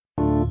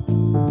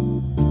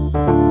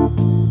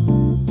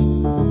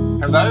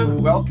Hello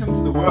and welcome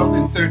to The World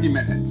in 30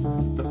 Minutes,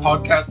 the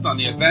podcast on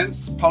the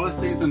events,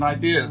 policies and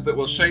ideas that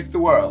will shape the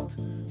world,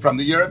 from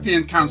the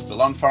European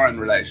Council on Foreign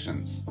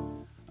Relations.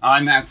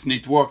 I'm Anthony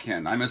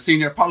Dworkin. I'm a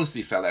Senior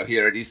Policy Fellow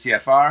here at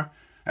ECFR,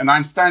 and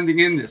I'm standing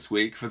in this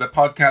week for the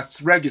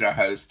podcast's regular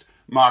host,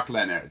 Mark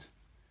Leonard.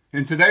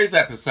 In today's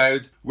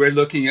episode, we're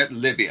looking at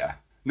Libya.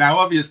 Now,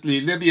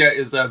 obviously, Libya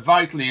is a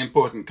vitally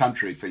important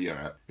country for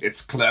Europe.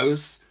 It's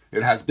close,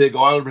 it has big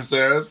oil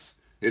reserves,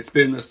 it's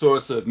been the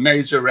source of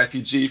major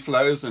refugee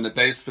flows and a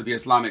base for the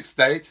Islamic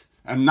State.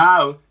 And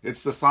now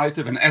it's the site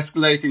of an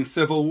escalating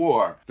civil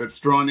war that's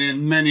drawn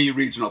in many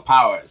regional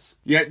powers.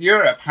 Yet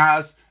Europe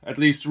has, at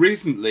least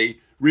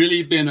recently,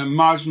 really been a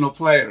marginal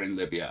player in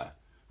Libya,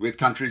 with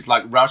countries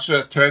like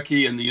Russia,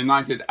 Turkey and the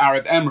United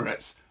Arab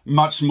Emirates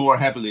much more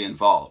heavily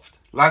involved.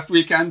 Last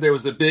weekend there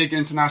was a big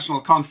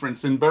international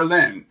conference in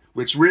Berlin,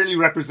 which really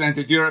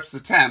represented Europe's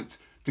attempt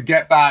to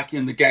get back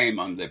in the game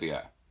on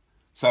Libya.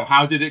 So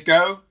how did it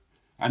go?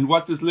 And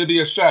what does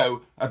Libya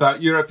show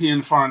about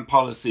European foreign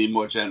policy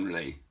more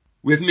generally?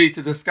 With me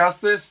to discuss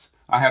this,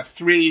 I have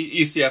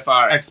three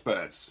ECFR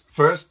experts.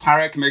 First,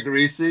 Tarek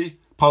Megerisi,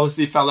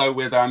 Policy Fellow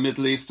with our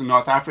Middle East and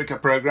North Africa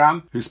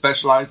program, who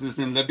specializes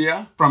in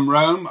Libya. From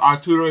Rome,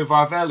 Arturo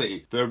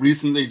Varvelli, the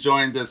recently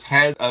joined as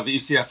head of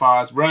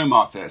ECFR's Rome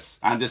office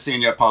and a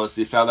Senior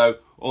Policy Fellow,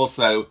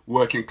 also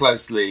working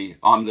closely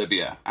on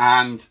Libya.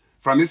 And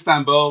from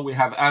Istanbul, we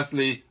have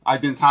Asli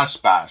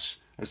Aydin-Taşbaş,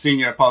 a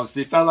Senior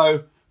Policy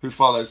Fellow who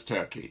follows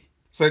Turkey.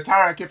 So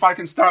Tarek, if I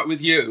can start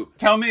with you,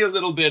 tell me a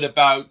little bit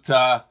about,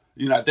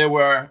 there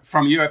were,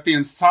 from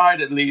European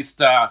side at least,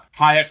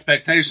 high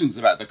expectations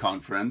about the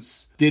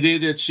conference. Did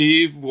it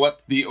achieve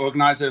what the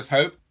organizers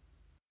hoped?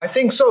 I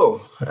think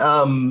so,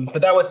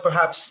 but that was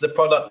perhaps the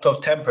product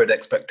of tempered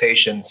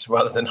expectations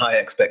rather than high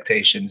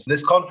expectations.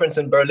 This conference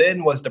in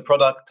Berlin was the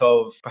product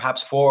of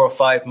perhaps 4 or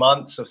 5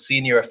 months of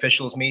senior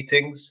officials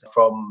meetings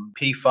from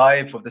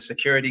P5 of the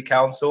Security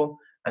Council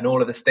and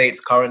all of the states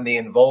currently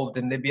involved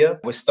in Libya.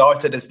 It was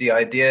started as the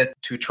idea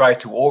to try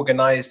to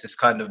organize this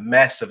kind of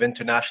mess of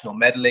international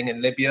meddling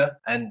in Libya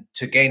and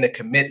to gain a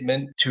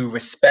commitment to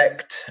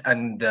respect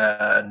and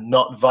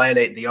not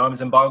violate the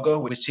arms embargo,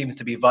 which seems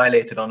to be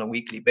violated on a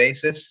weekly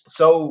basis.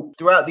 So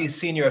throughout these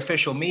senior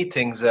official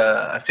meetings,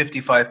 a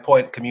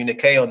 55-point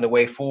communique on the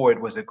way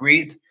forward was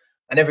agreed,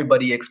 and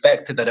everybody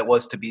expected that it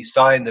was to be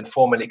signed and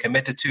formally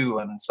committed to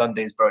on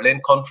Sunday's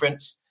Berlin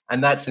conference.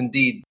 And that's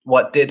indeed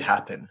what did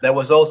happen. There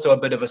was also a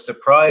bit of a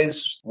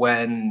surprise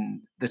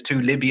when the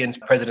two Libyans,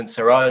 President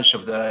Sarraj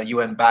of the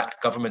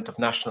UN-backed Government of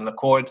National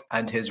Accord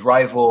and his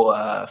rival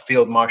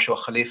Field Marshal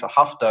Khalifa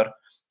Haftar,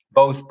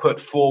 both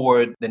put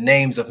forward the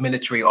names of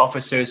military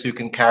officers who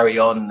can carry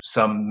on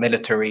some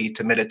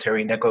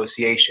military-to-military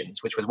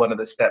negotiations, which was one of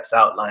the steps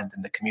outlined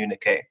in the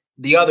communique.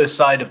 The other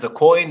side of the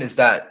coin is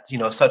that,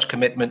 such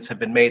commitments have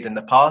been made in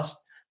the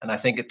past. And I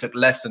think it took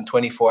less than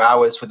 24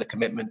 hours for the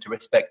commitment to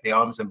respect the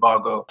arms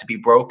embargo to be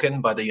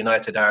broken by the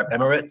United Arab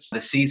Emirates. The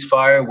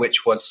ceasefire,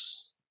 which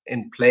was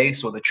in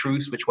place, or the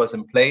truce, which was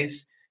in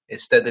place,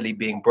 is steadily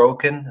being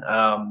broken.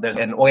 There's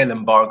an oil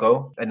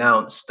embargo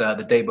announced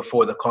the day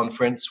before the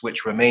conference,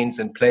 which remains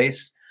in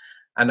place.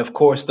 And of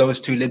course,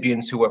 those two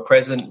Libyans who were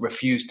present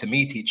refused to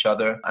meet each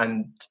other.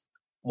 And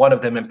one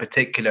of them in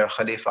particular,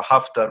 Khalifa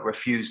Haftar,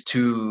 refused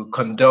to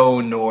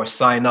condone or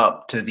sign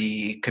up to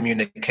the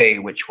communique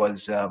which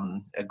was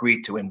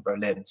agreed to in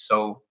Berlin.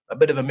 So a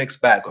bit of a mixed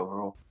bag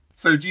overall.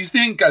 So do you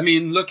think,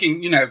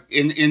 looking,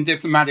 in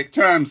diplomatic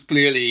terms,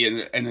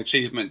 clearly an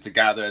achievement to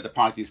gather the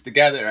parties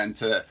together and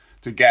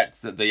to get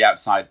the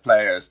outside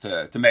players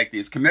to make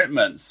these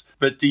commitments.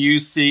 But do you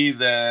see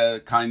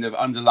the kind of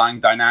underlying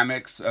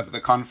dynamics of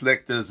the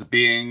conflict as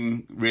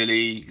being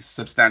really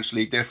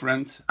substantially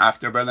different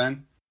after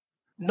Berlin?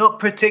 Not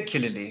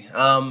particularly.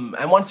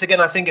 And once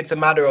again, I think it's a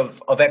matter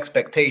of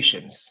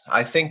expectations.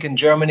 I think in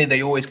Germany,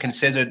 they always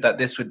considered that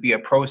this would be a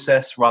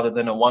process rather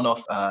than a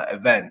one-off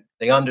event.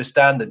 They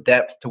understand the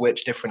depth to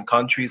which different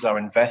countries are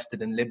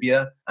invested in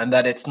Libya and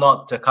that it's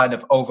not a kind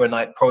of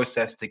overnight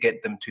process to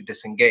get them to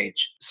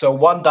disengage. So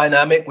one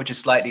dynamic which is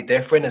slightly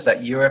different is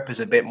that Europe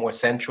is a bit more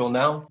central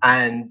now.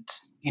 And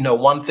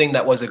one thing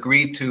that was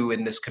agreed to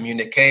in this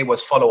communique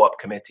was follow-up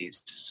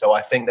committees. So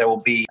I think there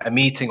will be a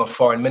meeting of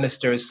foreign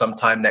ministers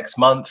sometime next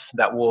month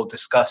that will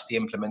discuss the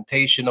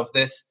implementation of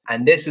this.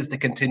 And this is the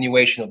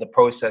continuation of the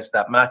process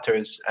that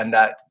matters and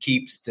that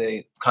keeps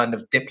the kind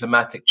of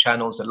diplomatic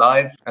channels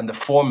alive and the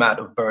format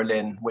of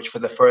Berlin, which for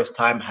the first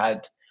time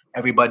had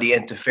everybody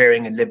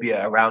interfering in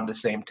Libya around the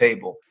same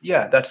table.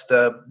 Yeah, that's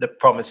the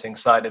promising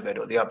side of it,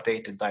 or the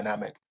updated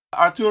dynamic.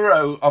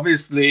 Arturo,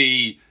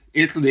 obviously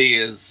Italy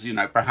is,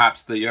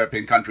 perhaps the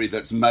European country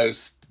that's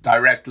most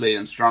directly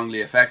and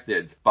strongly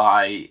affected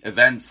by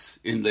events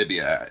in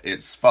Libya.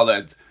 It's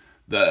followed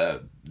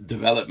the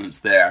developments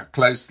there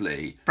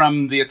closely.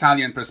 From the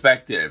Italian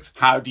perspective,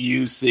 how do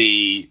you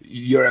see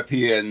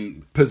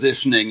European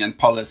positioning and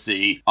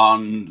policy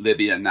on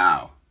Libya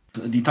now?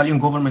 The Italian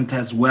government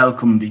has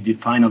welcomed the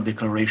final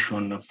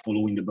declaration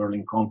following the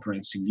Berlin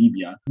conference in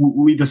Libya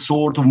with a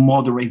sort of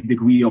moderate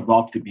degree of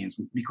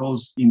optimism,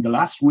 because in the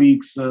last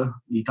weeks, the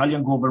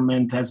Italian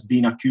government has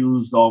been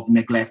accused of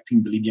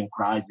neglecting the Libyan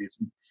crisis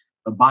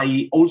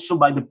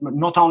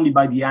not only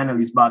by the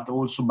analysts, but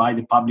also by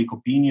the public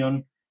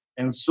opinion.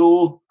 And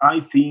so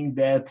I think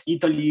that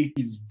Italy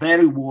was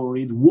very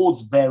worried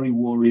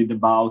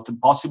about the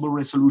possible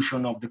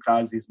resolution of the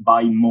crisis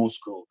by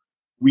Moscow,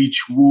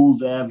 which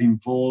would have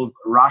involved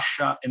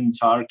Russia and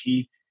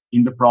Turkey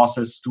in the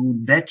process to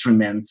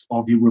detriment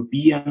of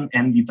European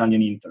and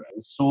Italian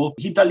interests. So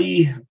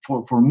Italy,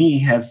 for me,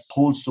 has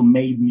also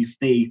made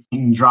mistakes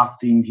in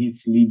drafting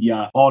its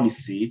Libya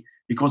policy,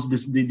 because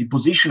the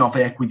position of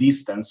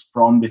equidistance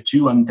from the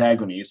two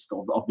antagonists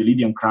of the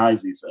Libyan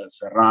crisis,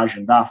 Sarraj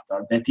and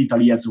Haftar, that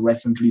Italy has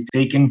recently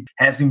taken,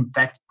 has in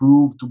fact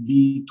proved to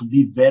be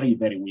very,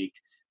 very weak.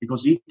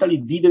 Because Italy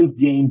didn't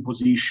gain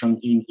position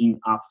in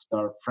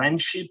Haftar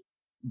friendship,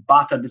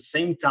 but at the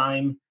same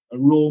time,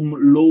 Rome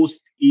lost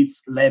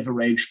its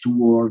leverage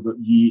toward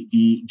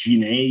the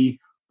GNA,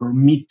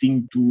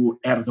 permitting to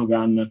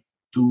Erdogan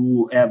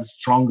to have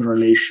strong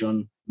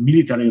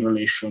military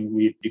relation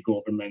with the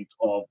government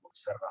of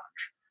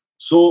Sarraj.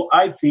 So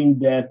I think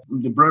that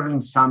the Berlin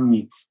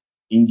summit,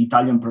 in the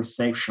Italian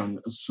perception,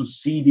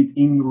 succeeded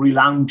in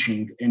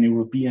relaunching an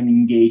European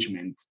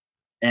engagement.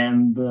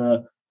 And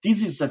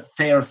this is a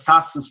fair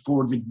success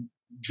for the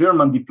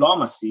German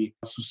diplomacy,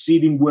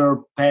 succeeding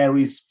where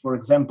Paris, for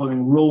example,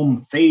 and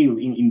Rome failed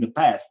in the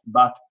past.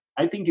 But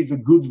I think it's a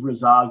good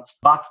result,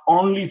 but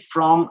only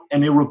from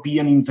an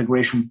European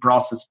integration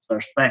process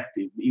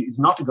perspective. It's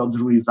not a good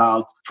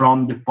result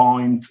from the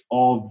point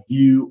of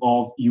view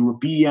of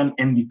European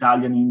and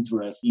Italian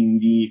interest in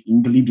the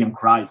Libyan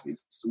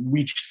crisis,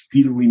 which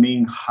still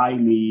remain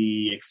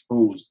highly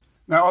exposed.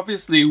 Now,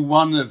 obviously,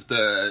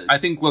 I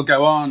think we'll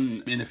go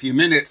on in a few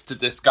minutes to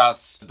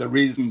discuss the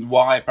reason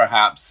why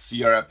perhaps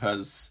Europe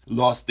has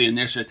lost the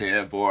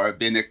initiative or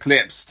been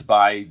eclipsed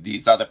by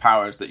these other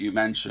powers that you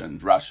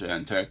mentioned, Russia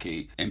and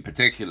Turkey in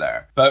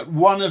particular. But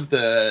one of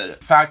the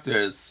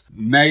factors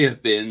may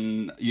have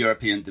been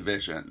European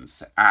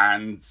divisions.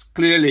 And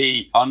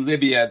clearly on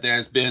Libya,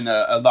 there's been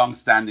a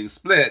long-standing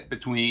split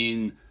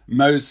between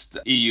most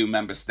EU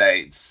member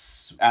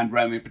states, and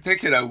Rome in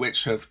particular,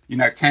 which have,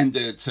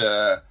 tended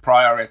to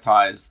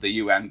prioritize the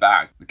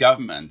UN-backed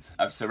government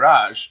of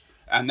Sarraj,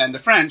 and then the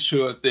French,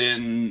 who have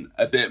been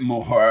a bit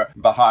more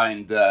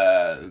behind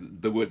the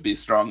would-be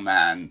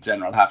strongman,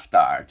 General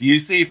Haftar. Do you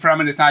see,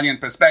 from an Italian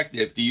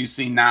perspective,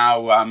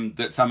 now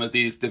that some of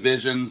these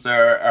divisions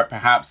are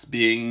perhaps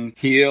being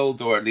healed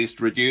or at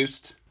least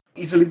reduced?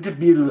 It's a little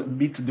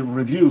bit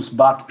reduced,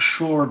 but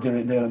sure,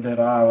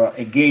 there are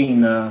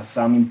again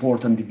some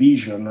important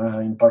division,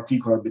 in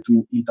particular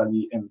between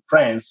Italy and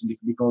France,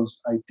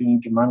 because I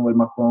think Emmanuel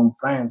Macron,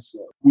 France,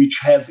 which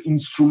has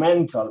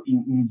instrumental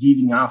in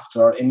giving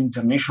Haftar an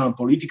international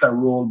political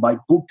role by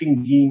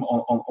putting him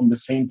on the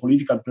same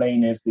political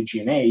plane as the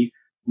GNA.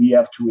 We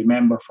have to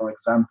remember, for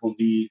example,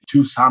 the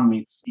two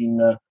summits in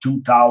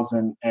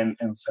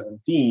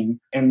 2017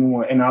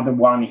 and another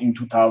one in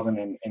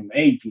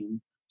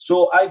 2018.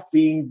 So I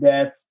think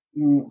that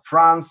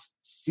France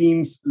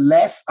seems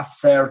less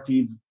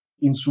assertive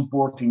in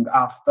supporting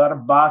Haftar,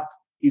 but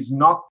is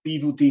not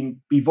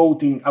pivoting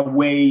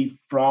away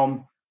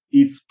from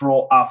its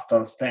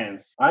pro-Haftar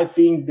stance. I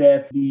think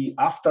that the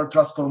Haftar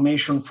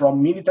transformation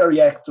from military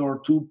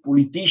actor to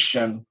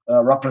politician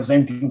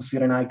representing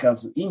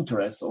Cyrenaica's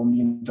interests on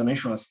the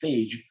international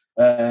stage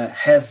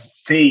has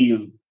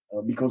failed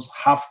because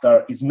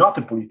Haftar is not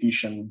a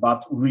politician,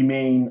 but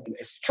remain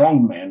a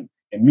strongman,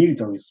 a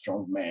military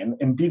strongman,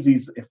 and this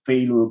is a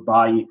failure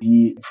by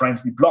the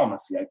French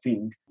diplomacy, I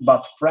think.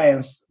 But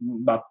France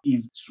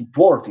is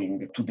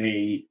supporting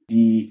today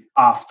the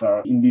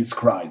Haftar in this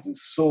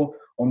crisis. So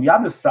on the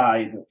other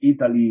side,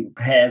 Italy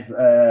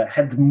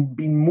had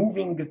been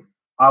moving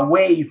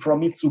away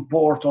from its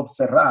support of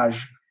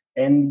Sarraj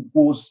and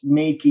was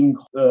making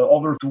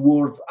over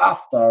towards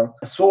Haftar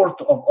a sort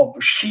of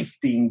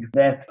shifting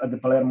that at the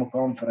Palermo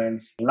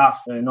conference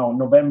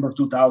November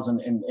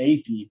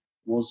 2018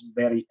 was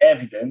very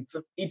evident.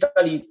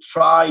 Italy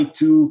tried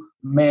to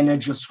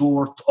manage a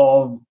sort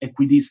of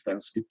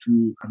equidistance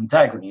between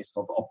antagonists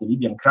of the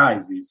Libyan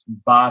crisis,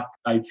 but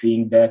I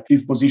think that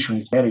this position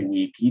is very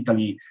weak.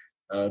 Italy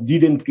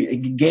didn't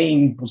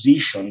gain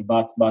position,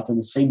 but at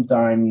the same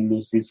time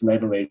lose its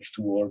leverage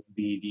towards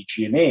the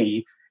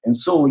GNA. And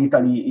so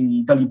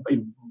Italy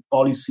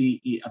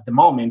policy at the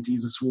moment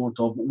is a sort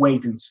of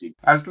wait and see.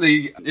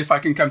 Asli, if I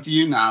can come to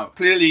you now.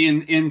 Clearly,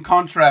 in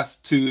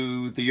contrast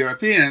to the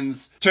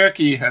Europeans,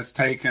 Turkey has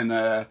taken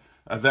a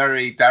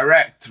very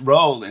direct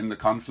role in the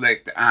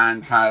conflict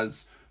and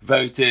has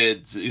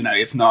voted,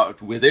 if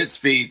not with its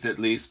feet, at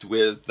least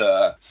with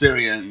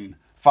Syrian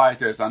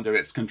fighters under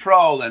its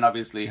control, and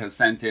obviously has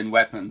sent in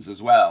weapons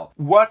as well.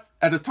 What,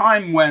 at a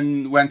time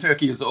when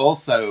Turkey is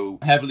also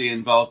heavily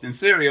involved in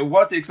Syria,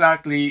 what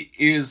exactly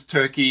is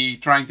Turkey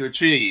trying to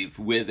achieve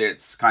with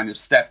its kind of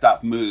stepped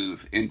up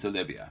move into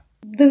Libya?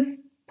 The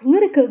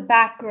political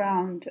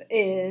background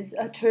is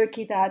a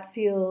Turkey that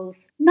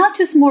feels not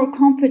just more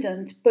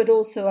confident, but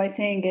also I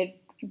think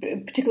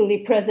particularly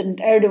President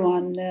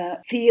Erdogan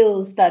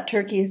feels that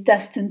Turkey is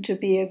destined to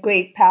be a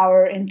great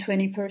power in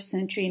 21st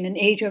century, in an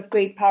age of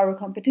great power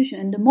competition.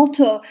 And the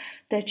motto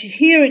that you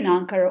hear in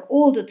Ankara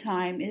all the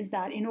time is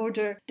that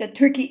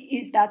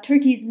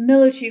Turkey's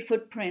military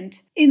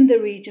footprint in the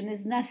region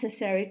is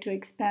necessary to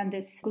expand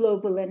its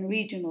global and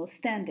regional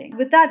standing.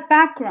 With that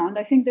background,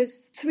 I think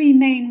there's three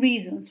main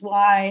reasons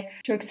why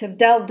Turks have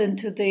delved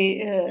into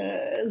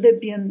the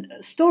Libyan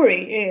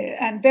story,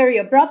 and very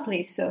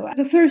abruptly so.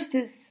 The first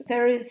is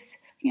there is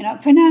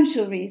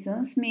financial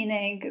reasons,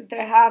 meaning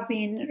there have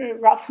been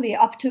roughly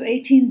up to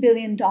 $18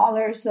 billion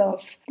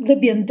of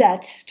Libyan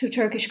debt to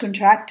Turkish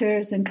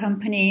contractors and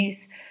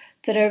companies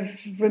that have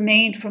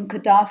remained from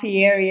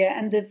Gaddafi area.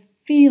 And the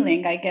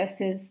feeling, I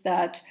guess, is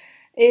that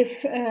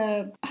if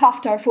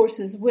Haftar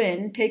forces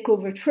take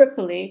over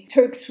Tripoli,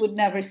 Turks would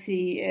never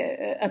see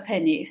a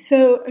penny.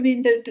 So,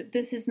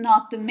 this is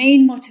not the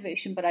main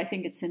motivation, but I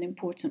think it's an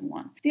important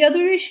one. The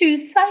other issue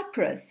is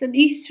Cyprus and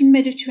Eastern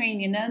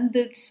Mediterranean and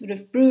the sort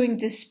of brewing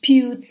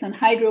disputes on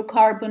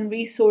hydrocarbon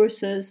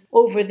resources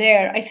over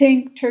there. I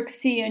think Turks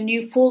see a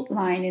new fault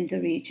line in the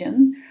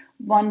region,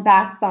 one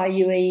backed by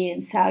UAE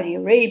and Saudi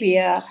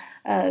Arabia.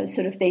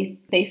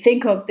 They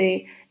think of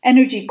the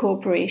energy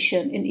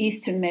cooperation in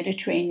Eastern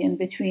Mediterranean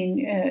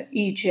between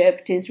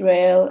Egypt,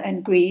 Israel,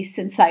 and Greece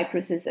and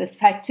Cyprus is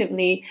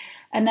effectively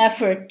an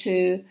effort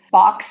to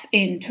box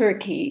in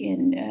Turkey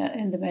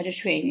in the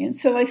Mediterranean.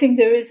 So I think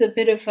there is a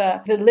bit of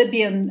the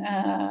Libyan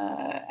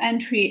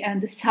entry and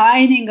the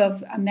signing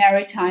of a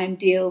maritime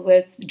deal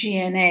with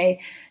GNA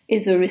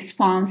is a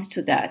response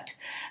to that.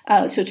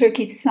 So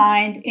Turkey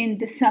signed in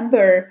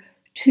December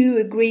 2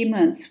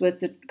 agreements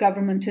with the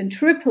government in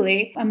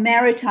Tripoli, a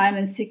maritime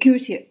and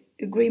security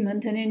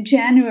agreement. And in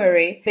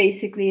January,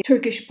 basically,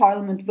 Turkish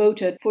parliament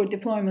voted for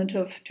deployment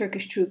of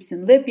Turkish troops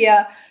in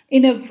Libya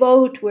in a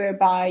vote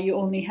whereby you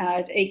only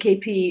had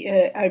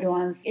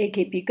Erdogan's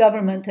AKP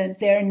government and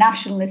their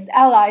nationalist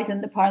allies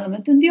in the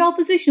parliament, and the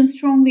opposition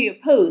strongly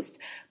opposed.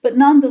 But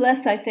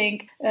nonetheless, I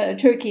think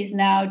Turkey is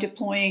now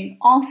deploying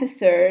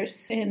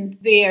officers in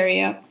the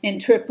area, in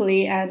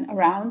Tripoli and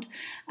around,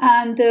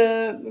 and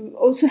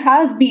also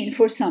has been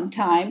for some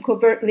time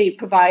covertly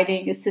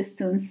providing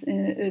assistance,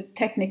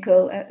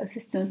 technical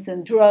assistance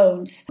and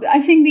drones.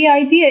 I think the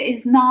idea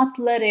is not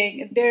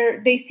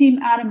they seem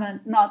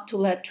adamant not to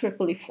let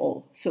Tripoli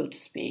fall, so to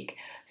speak.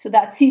 So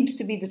that seems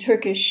to be the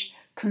Turkish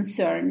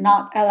concern,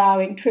 not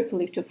allowing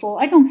Tripoli to fall.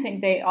 I don't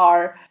think they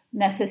are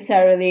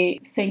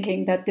necessarily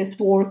thinking that this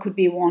war could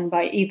be won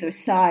by either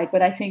side,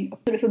 but I think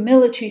sort of a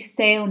military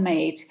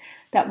stalemate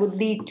that would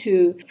lead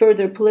to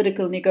further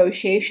political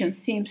negotiations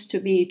seems to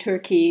be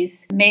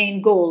Turkey's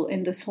main goal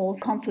in this whole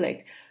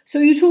conflict. So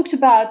you talked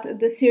about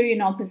the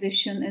Syrian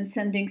opposition and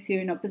sending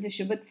Syrian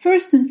opposition, but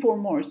first and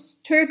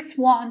foremost, Turks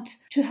want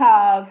to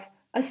have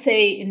a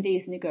say in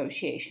these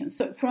negotiations.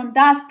 So from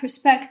that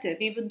perspective,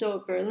 even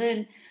though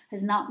Berlin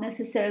has not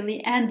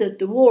necessarily ended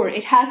the war,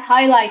 it has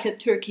highlighted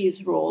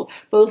Turkey's role,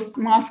 both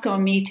Moscow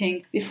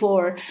meeting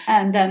before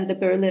and then the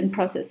Berlin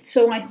process.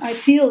 So I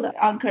feel that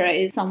Ankara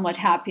is somewhat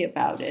happy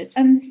about it.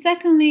 And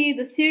secondly,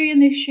 the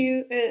Syrian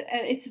issue,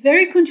 it's a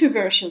very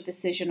controversial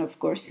decision, of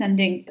course,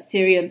 sending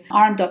Syrian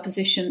armed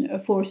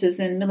opposition forces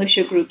and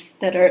militia groups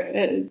that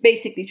are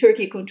basically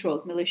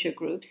Turkey-controlled militia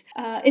groups.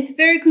 It's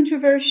very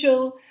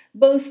controversial,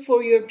 both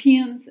for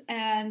Europeans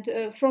and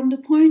from the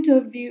point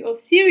of view of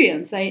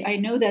Syrians. I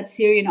know that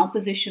Syrian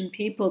opposition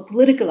people,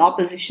 political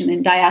opposition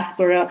in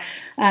diaspora,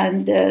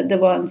 and the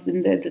ones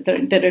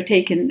that are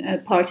taking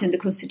part in the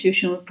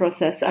constitutional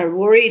process are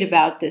worried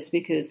about this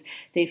because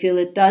they feel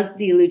it does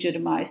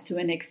delegitimize to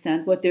an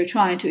extent what they're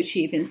trying to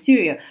achieve in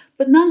Syria.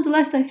 But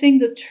nonetheless, I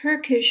think the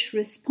Turkish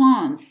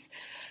response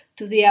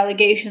to the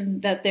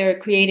allegation that they're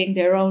creating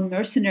their own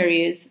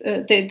mercenaries,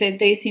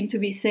 they seem to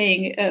be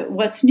saying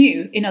what's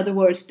new. In other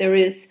words, there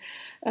is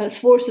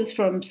forces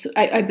from,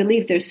 I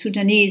believe there's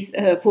Sudanese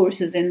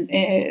forces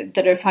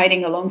that are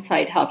fighting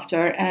alongside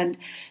Haftar, and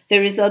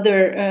there is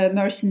other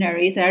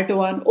mercenaries.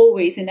 Erdogan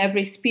always, in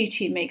every speech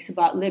he makes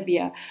about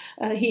Libya,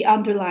 he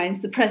underlines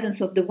the presence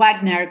of the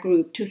Wagner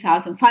group,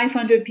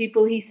 2,500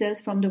 people, he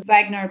says, from the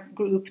Wagner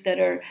group that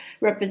are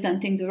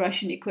representing the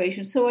Russian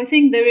equation. So I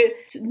think there is,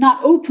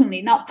 not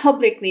openly, not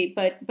publicly,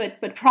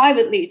 but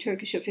privately,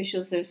 Turkish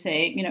officials are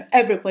saying,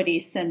 everybody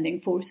is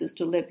sending forces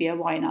to Libya,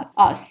 why not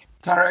us?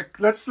 Tarek,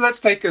 let's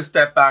take a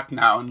step back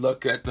now and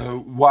look at the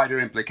wider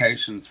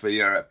implications for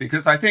Europe,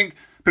 because I think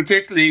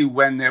particularly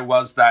when there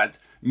was that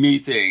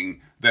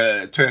meeting,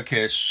 the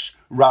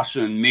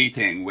Turkish-Russian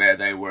meeting, where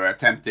they were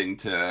attempting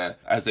to,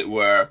 as it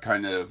were,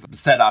 kind of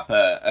set up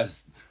a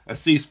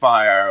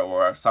ceasefire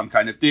or some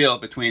kind of deal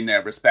between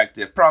their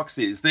respective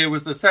proxies, there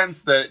was a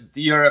sense that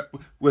Europe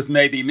was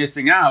maybe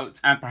missing out,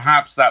 and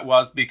perhaps that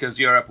was because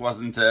Europe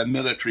wasn't a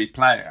military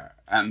player,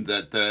 and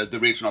that the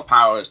regional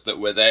powers that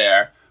were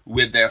there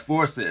with their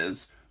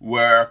forces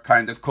were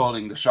kind of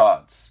calling the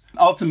shots.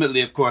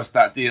 Ultimately, of course,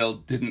 that deal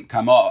didn't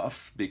come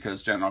off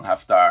because General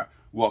Haftar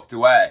walked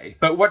away.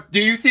 But what do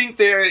you think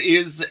there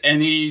is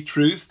any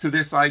truth to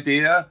this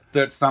idea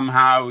that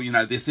somehow,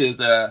 this is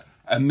a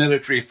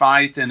military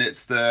fight and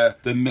it's the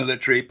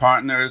military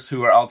partners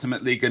who are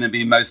ultimately going to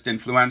be most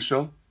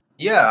influential?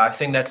 Yeah, I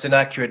think that's an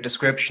accurate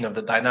description of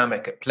the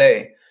dynamic at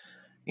play.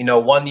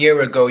 1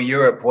 year ago,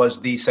 Europe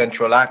was the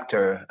central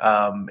actor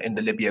in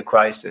the Libya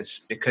crisis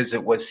because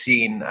it was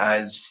seen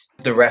as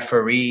the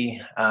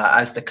referee,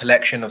 as the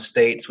collection of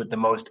states with the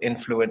most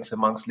influence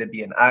amongst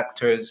Libyan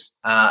actors,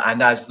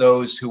 and as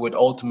those who would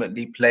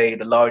ultimately play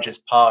the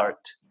largest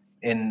part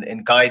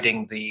in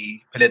guiding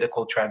the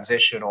political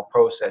transition or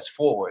process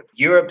forward.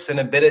 Europe's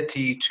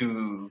inability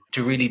to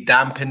really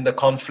dampen the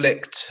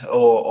conflict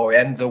or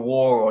end the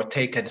war or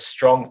take a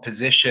strong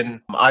position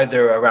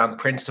either around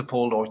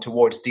principle or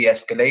towards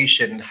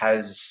de-escalation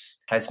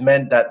has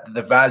meant that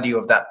the value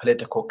of that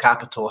political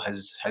capital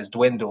has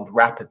dwindled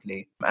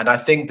rapidly. And I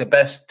think the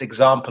best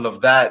example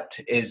of that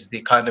is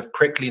the kind of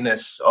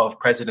prickliness of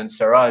President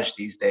Sarraj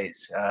these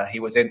days. He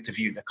was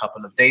interviewed a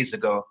couple of days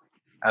ago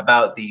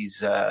about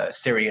these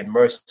Syrian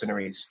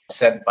mercenaries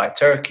sent by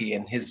Turkey,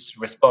 and his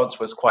response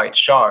was quite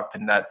sharp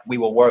in that we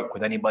will work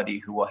with anybody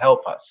who will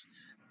help us.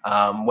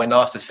 When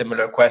asked a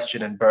similar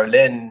question in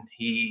Berlin,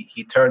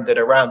 he turned it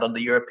around on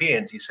the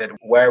Europeans. He said,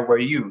 "Where were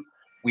you?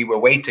 We were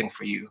waiting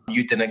for you.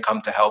 You didn't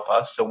come to help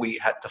us, so we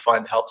had to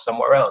find help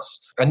somewhere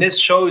else." And this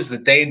shows the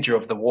danger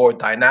of the war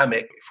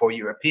dynamic for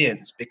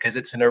Europeans, because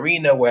it's an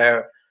arena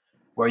where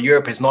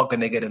Europe is not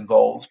going to get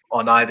involved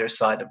on either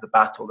side of the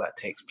battle that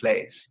takes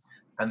place.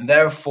 And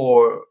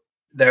therefore,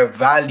 their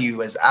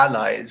value as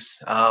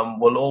allies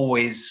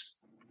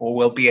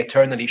will be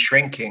eternally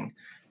shrinking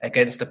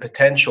against the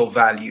potential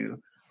value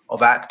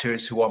of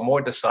actors who are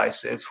more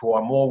decisive, who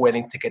are more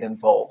willing to get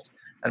involved,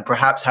 and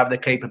perhaps have the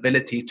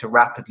capability to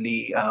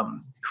rapidly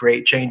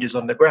create changes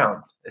on the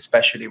ground,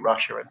 especially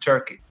Russia and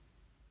Turkey.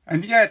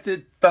 And yet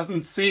it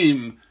doesn't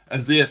seem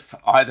as if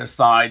either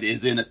side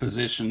is in a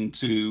position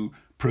to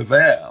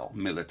prevail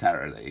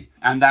militarily.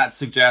 And that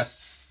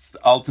suggests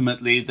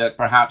ultimately that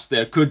perhaps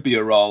there could be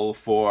a role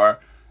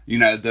for,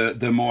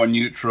 the more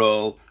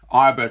neutral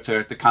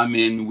arbiter to come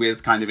in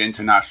with kind of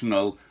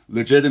international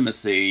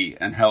legitimacy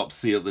and help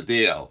seal the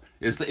deal.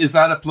 Is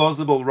that a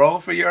plausible role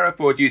for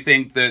Europe, or do you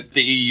think that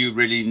the EU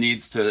really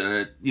needs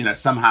to,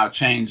 somehow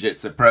change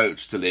its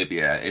approach to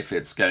Libya if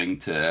it's going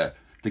to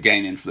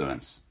gain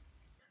influence?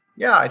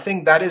 Yeah, I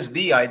think that is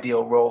the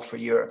ideal role for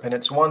Europe, and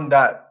it's one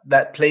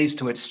that plays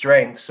to its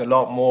strengths a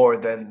lot more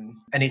than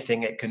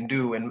anything it can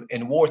do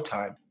in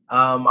wartime.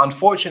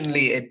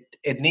 Unfortunately,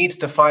 it needs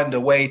to find a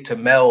way to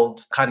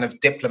meld kind of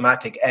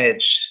diplomatic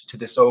edge to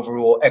this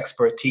overall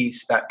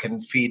expertise that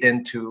can feed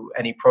into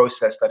any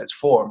process that is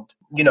formed.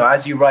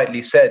 As you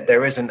rightly said,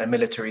 there isn't a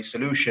military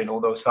solution,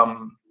 although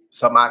some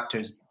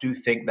actors do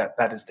think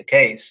that is the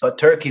case. But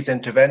Turkey's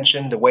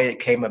intervention, the way it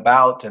came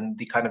about, and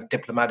the kind of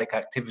diplomatic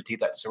activity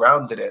that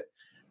surrounded it,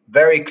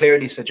 very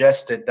clearly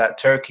suggested that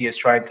Turkey is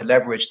trying to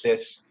leverage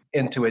this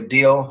into a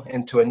deal,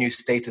 into a new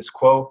status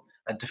quo,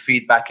 and to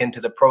feed back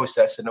into the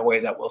process in a way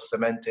that will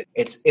cement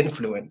its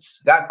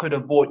influence. That could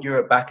have brought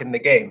Europe back in the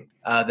game.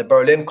 The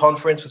Berlin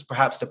conference was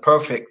perhaps the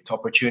perfect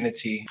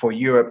opportunity for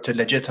Europe to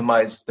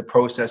legitimize the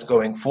process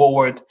going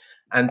forward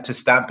and to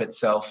stamp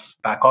itself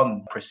back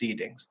on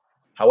proceedings.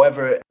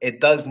 However, it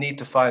does need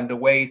to find a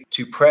way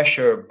to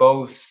pressure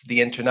both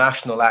the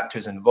international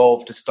actors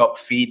involved to stop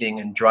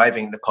feeding and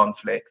driving the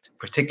conflict,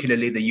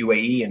 particularly the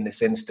UAE in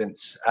this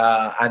instance.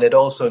 And it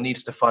also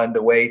needs to find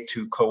a way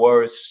to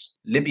coerce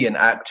Libyan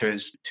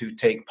actors to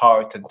take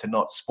part and to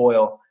not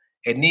spoil.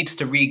 It needs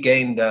to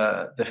regain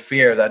the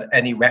fear that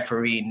any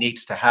referee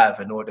needs to have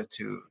in order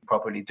to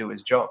properly do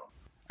his job.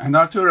 And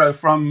Arturo,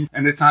 from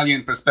an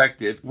Italian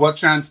perspective, what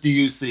chance do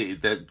you see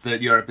that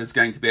Europe is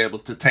going to be able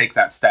to take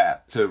that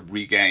step to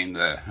regain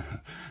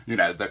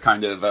the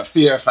kind of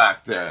fear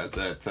factor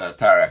that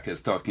Tarek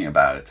is talking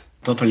about?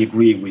 Totally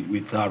agree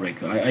with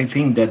Tarek. I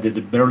think that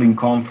the Berlin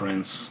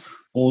conference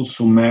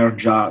also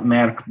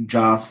marked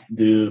just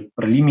the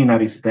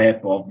preliminary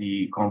step of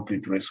the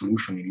conflict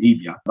resolution in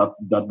Libya, but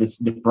that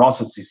the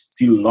process is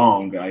still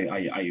long,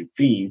 I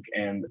think,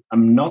 and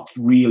I'm not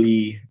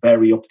really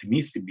very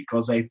optimistic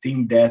because I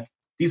think that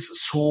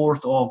this sort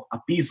of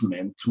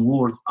appeasement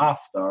towards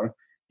Haftar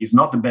is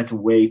not the better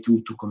way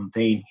to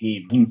contain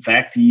him. In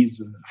fact, he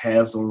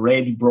has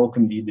already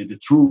broken the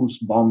truce,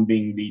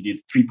 bombing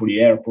the Tripoli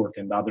airport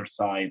and other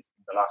sites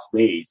in the last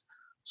days.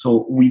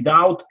 So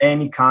without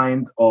any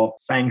kind of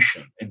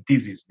sanction, and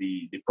this is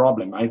the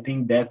problem, I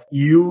think that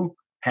you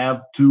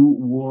have to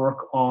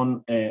work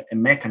on a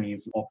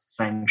mechanism of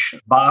sanction.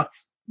 But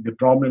the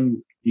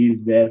problem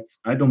is that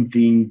I don't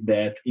think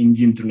that in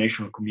the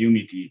international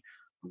community,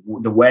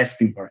 the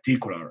West in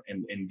particular,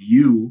 and the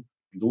EU,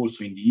 and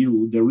also in the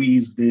EU, there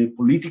is the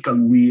political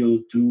will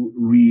to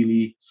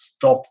really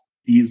stop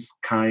this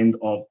kind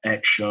of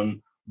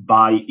action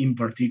by, in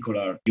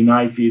particular,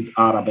 United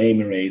Arab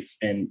Emirates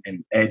and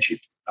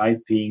Egypt. I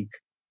think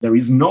there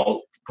is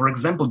no, for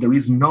example, there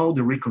is no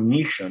the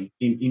recognition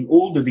in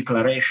all the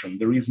declaration,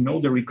 there is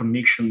no the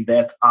recognition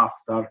that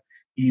Haftar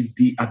is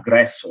the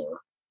aggressor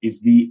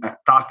is the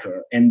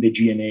attacker and the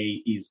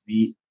GNA is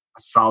the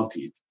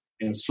assaulted.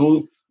 And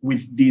so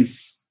with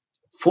these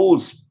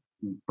false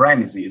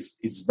premises,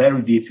 it's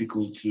very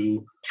difficult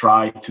to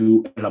try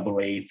to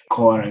elaborate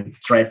coherent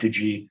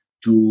strategy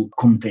to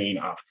contain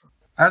Haftar.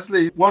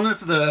 Asli, one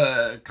of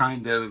the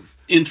kind of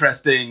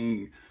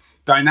interesting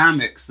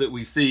dynamics that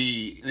we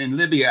see in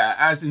Libya,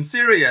 as in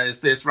Syria,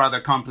 is this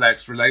rather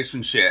complex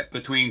relationship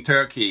between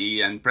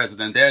Turkey and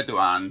President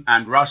Erdogan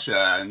and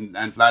Russia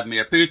and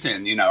Vladimir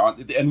Putin. You know,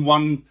 in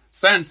one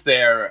sense,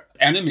 they're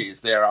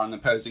enemies, they're on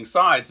opposing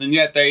sides, and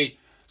yet they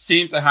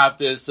seem to have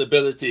this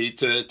ability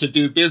to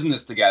do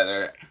business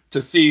together,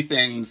 to see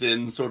things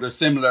in sort of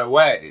similar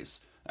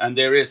ways. And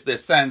there is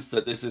this sense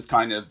that this is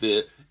kind of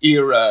the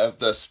era of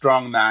the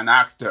strongman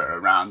actor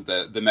around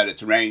the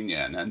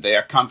Mediterranean, and they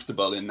are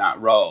comfortable in that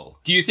role.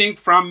 Do you think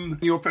from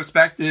your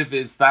perspective,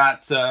 is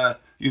that,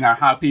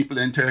 how people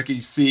in Turkey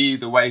see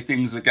the way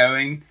things are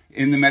going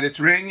in the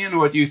Mediterranean?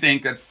 Or do you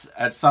think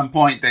at some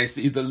point they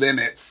see the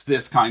limits,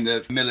 this kind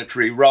of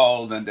military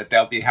role, and that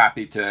they'll be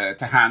happy to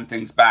hand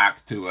things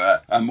back to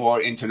a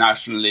more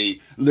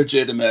internationally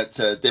legitimate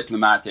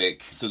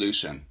diplomatic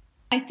solution?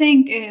 I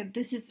think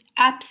this is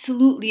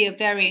absolutely a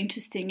very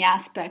interesting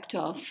aspect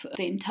of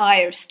the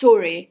entire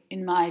story,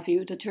 in my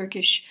view, the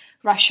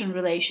Turkish-Russian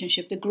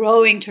relationship, the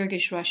growing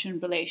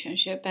Turkish-Russian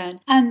relationship,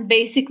 and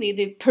basically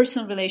the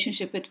personal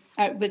relationship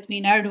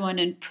between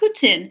Erdogan and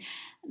Putin,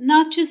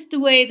 not just the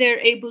way they're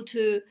able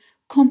to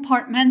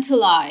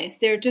compartmentalize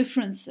their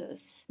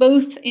differences,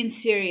 both in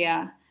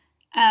Syria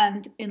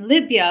and in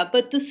Libya,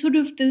 but the sort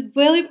of the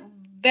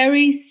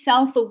very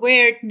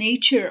self-aware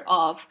nature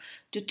of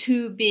the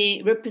two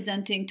being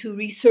representing two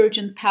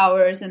resurgent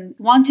powers and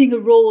wanting a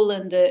role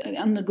on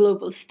the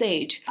global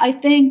stage. I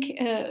think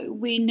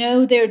we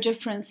know their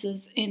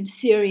differences in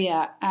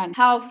Syria and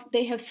how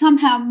they have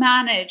somehow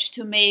managed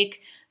to make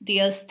the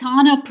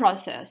Astana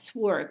process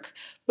work,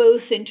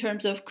 both in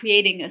terms of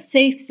creating a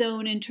safe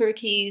zone in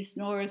Turkey's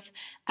north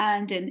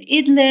and in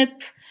Idlib.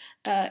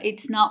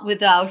 It's not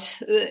without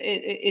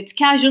its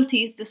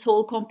casualties. This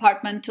whole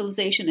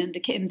compartmentalization,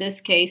 in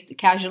this case, the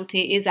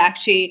casualty is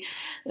actually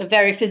a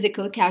very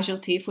physical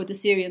casualty for the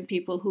Syrian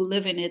people who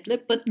live in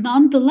Idlib. But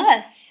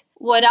nonetheless,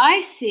 what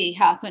I see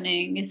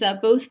happening is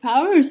that both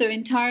powers are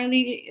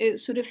entirely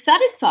sort of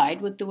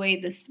satisfied with the way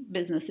this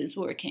business is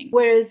working.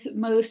 Whereas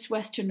most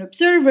Western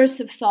observers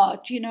have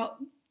thought,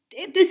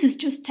 this is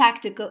just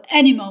tactical.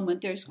 Any moment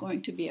there's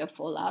going to be a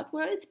fallout,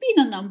 where it's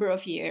been a number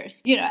of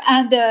years,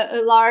 and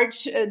a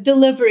large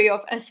delivery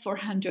of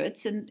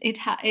S-400s, and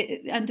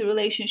and the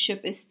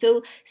relationship is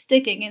still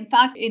sticking. In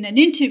fact, in an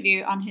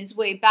interview on his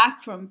way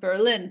back from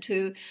Berlin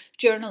to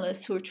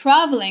journalists who were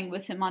traveling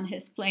with him on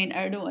his plane,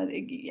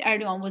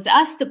 Erdogan was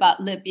asked about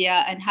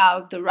Libya and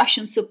how the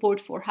Russian support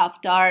for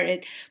Haftar,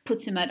 it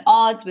puts him at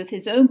odds with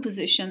his own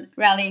position,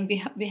 rallying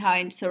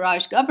behind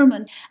Sarraj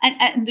government.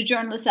 And the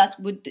journalist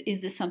asked,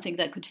 is this something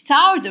that could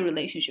sour the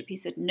relationship? He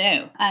said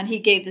no, and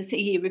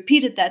he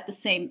repeated that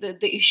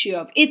the issue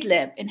of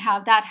Idlib and how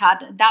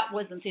that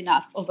wasn't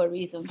enough of a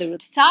reason to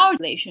sour the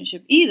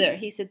relationship either.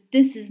 He said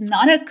this is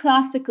not a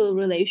classical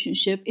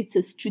relationship; it's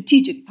a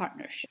strategic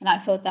partnership, and I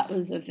thought that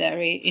was a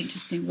very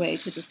interesting way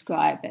to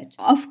describe it.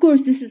 Of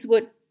course, this is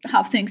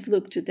how things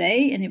look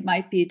today, and it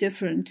might be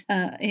different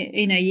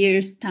in a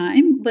year's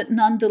time. But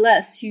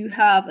nonetheless, you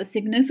have a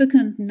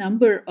significant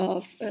number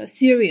of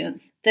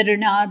Syrians that are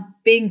now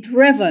being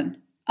driven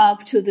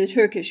up to the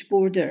Turkish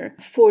border,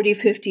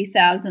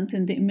 50,000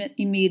 in the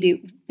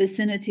immediate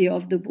vicinity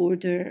of the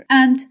border.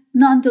 And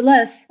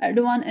nonetheless,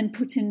 Erdogan and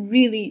Putin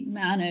really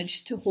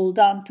managed to hold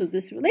on to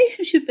this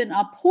relationship and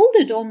uphold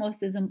it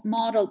almost as a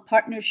model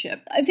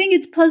partnership. I think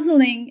it's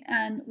puzzling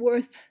and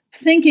worth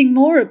thinking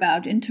more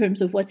about in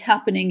terms of what's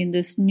happening in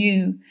this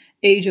new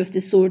age of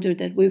disorder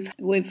that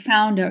we've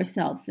found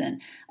ourselves in.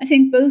 I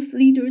think both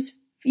leaders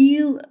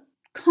feel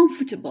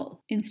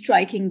comfortable in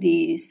striking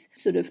these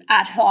sort of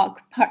ad hoc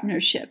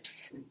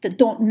partnerships that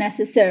don't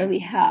necessarily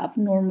have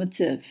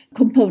normative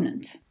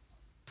component.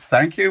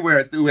 Thank you. We're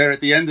at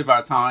the end of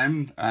our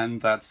time, and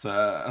that's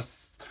a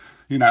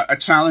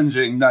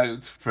challenging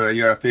note for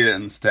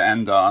Europeans to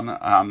end on.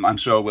 I'm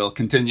sure we'll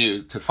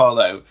continue to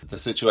follow the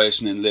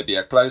situation in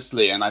Libya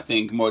closely. And I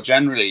think more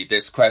generally,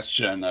 this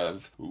question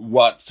of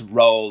what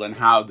role and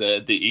how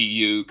the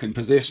EU can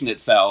position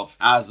itself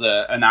as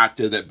an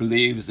actor that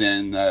believes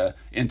in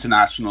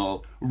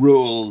international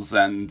rules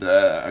and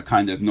a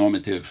kind of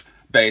normative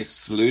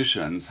based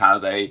solutions, how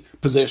they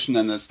position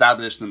and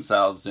establish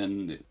themselves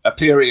in a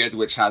period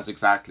which has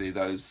exactly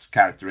those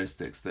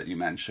characteristics that you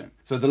mentioned.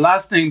 So the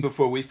last thing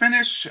before we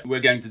finish,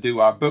 we're going to do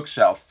our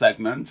bookshelf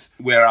segment,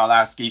 where I'll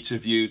ask each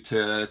of you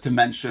to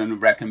mention,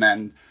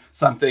 recommend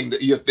something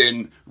that you've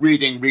been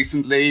reading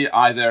recently,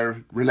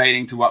 either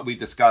relating to what we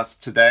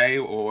discussed today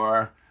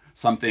or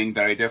something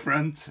very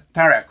different.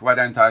 Tarek, why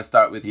don't I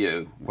start with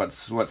you?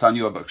 What's on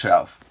your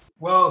bookshelf?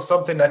 Well,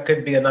 something that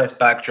could be a nice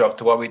backdrop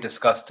to what we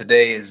discussed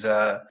today is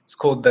it's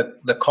called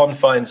the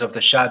Confines of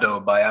the Shadow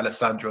by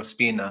Alessandro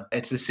Spina.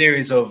 It's a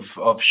series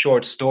of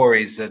short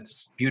stories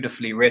that's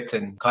beautifully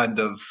written, kind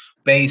of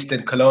based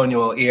in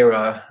colonial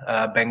era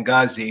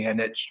Benghazi, and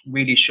it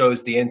really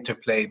shows the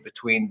interplay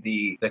between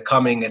the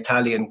coming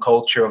Italian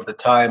culture of the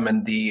time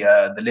and the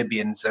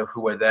Libyans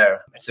who were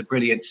there. It's a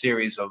brilliant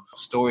series of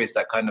stories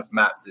that kind of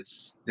map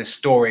this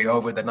story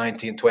over the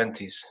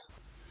 1920s.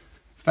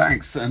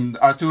 Thanks. And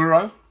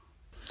Arturo?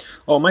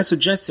 Oh, my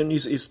suggestion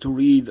is to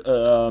read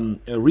a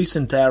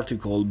recent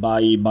article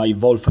by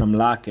Wolfram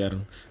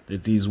Lacker,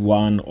 that is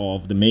one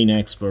of the main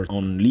experts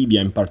on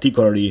Libya, and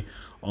particularly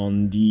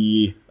on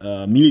the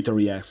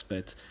military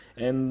aspect.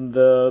 And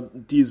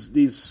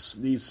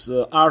this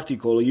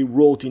article he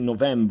wrote in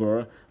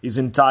November is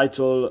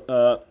entitled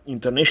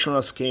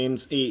 "International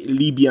Schemes: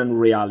 Libyan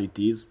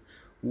Realities,"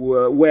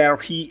 where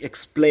he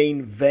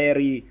explained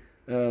very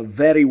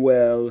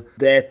well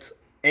that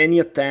any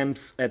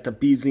attempts at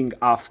appeasing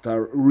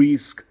Haftar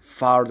risk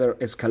further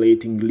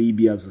escalating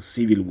Libya's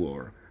civil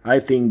war.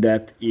 I think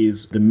that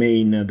is the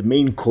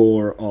main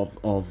core of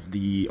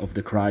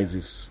the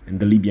crisis and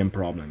the Libyan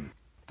problem.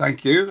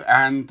 Thank you.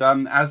 And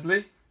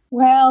Azli?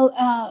 Well,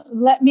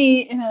 let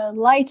me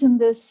lighten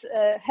this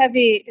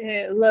heavy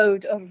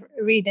load of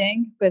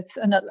reading with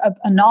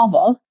a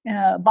novel,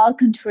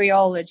 Balkan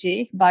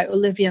Trilogy by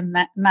Olivia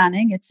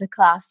Manning. It's a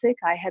classic.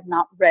 I had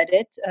not read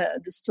it.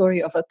 The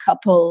story of a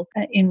couple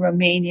in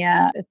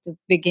Romania at the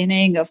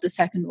beginning of the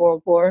Second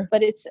World War.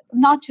 But it's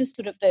not just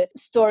sort of the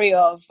story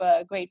of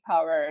great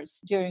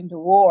powers during the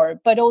war,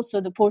 but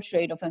also the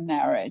portrait of a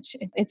marriage.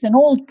 It's an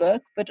old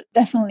book, but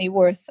definitely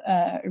worth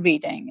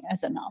reading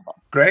as a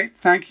novel. Great.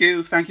 Thank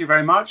you. Thank you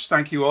very much.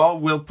 Thank you all.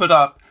 We'll put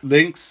up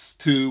links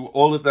to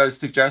all of those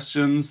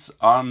suggestions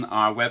on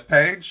our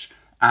webpage,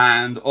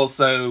 and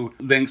also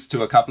links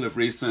to a couple of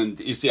recent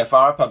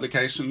ECFR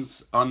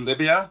publications on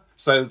Libya.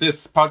 So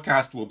this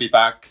podcast will be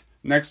back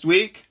next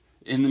week.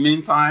 In the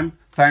meantime,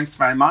 thanks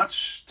very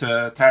much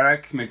to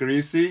Tarek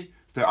Megrisi,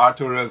 to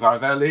Arturo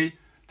Varvelli,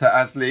 to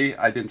Azli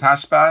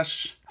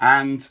Aydin-Tashbash,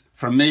 and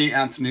from me,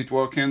 Anthony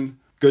Dworkin,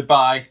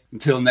 goodbye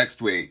until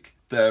next week.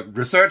 The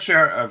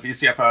researcher of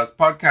ECFR's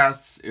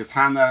podcasts is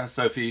Hannah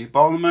Sophie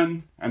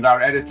Bollman, and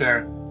our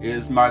editor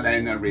is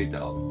Marlene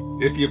Riedel.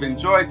 If you've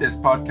enjoyed this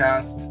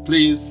podcast,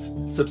 please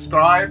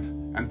subscribe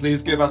and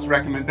please give us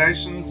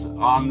recommendations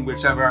on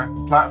whichever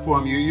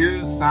platform you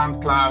use,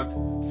 SoundCloud,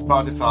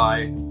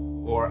 Spotify,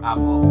 or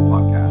Apple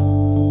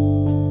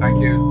Podcasts.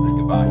 Thank you and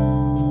goodbye.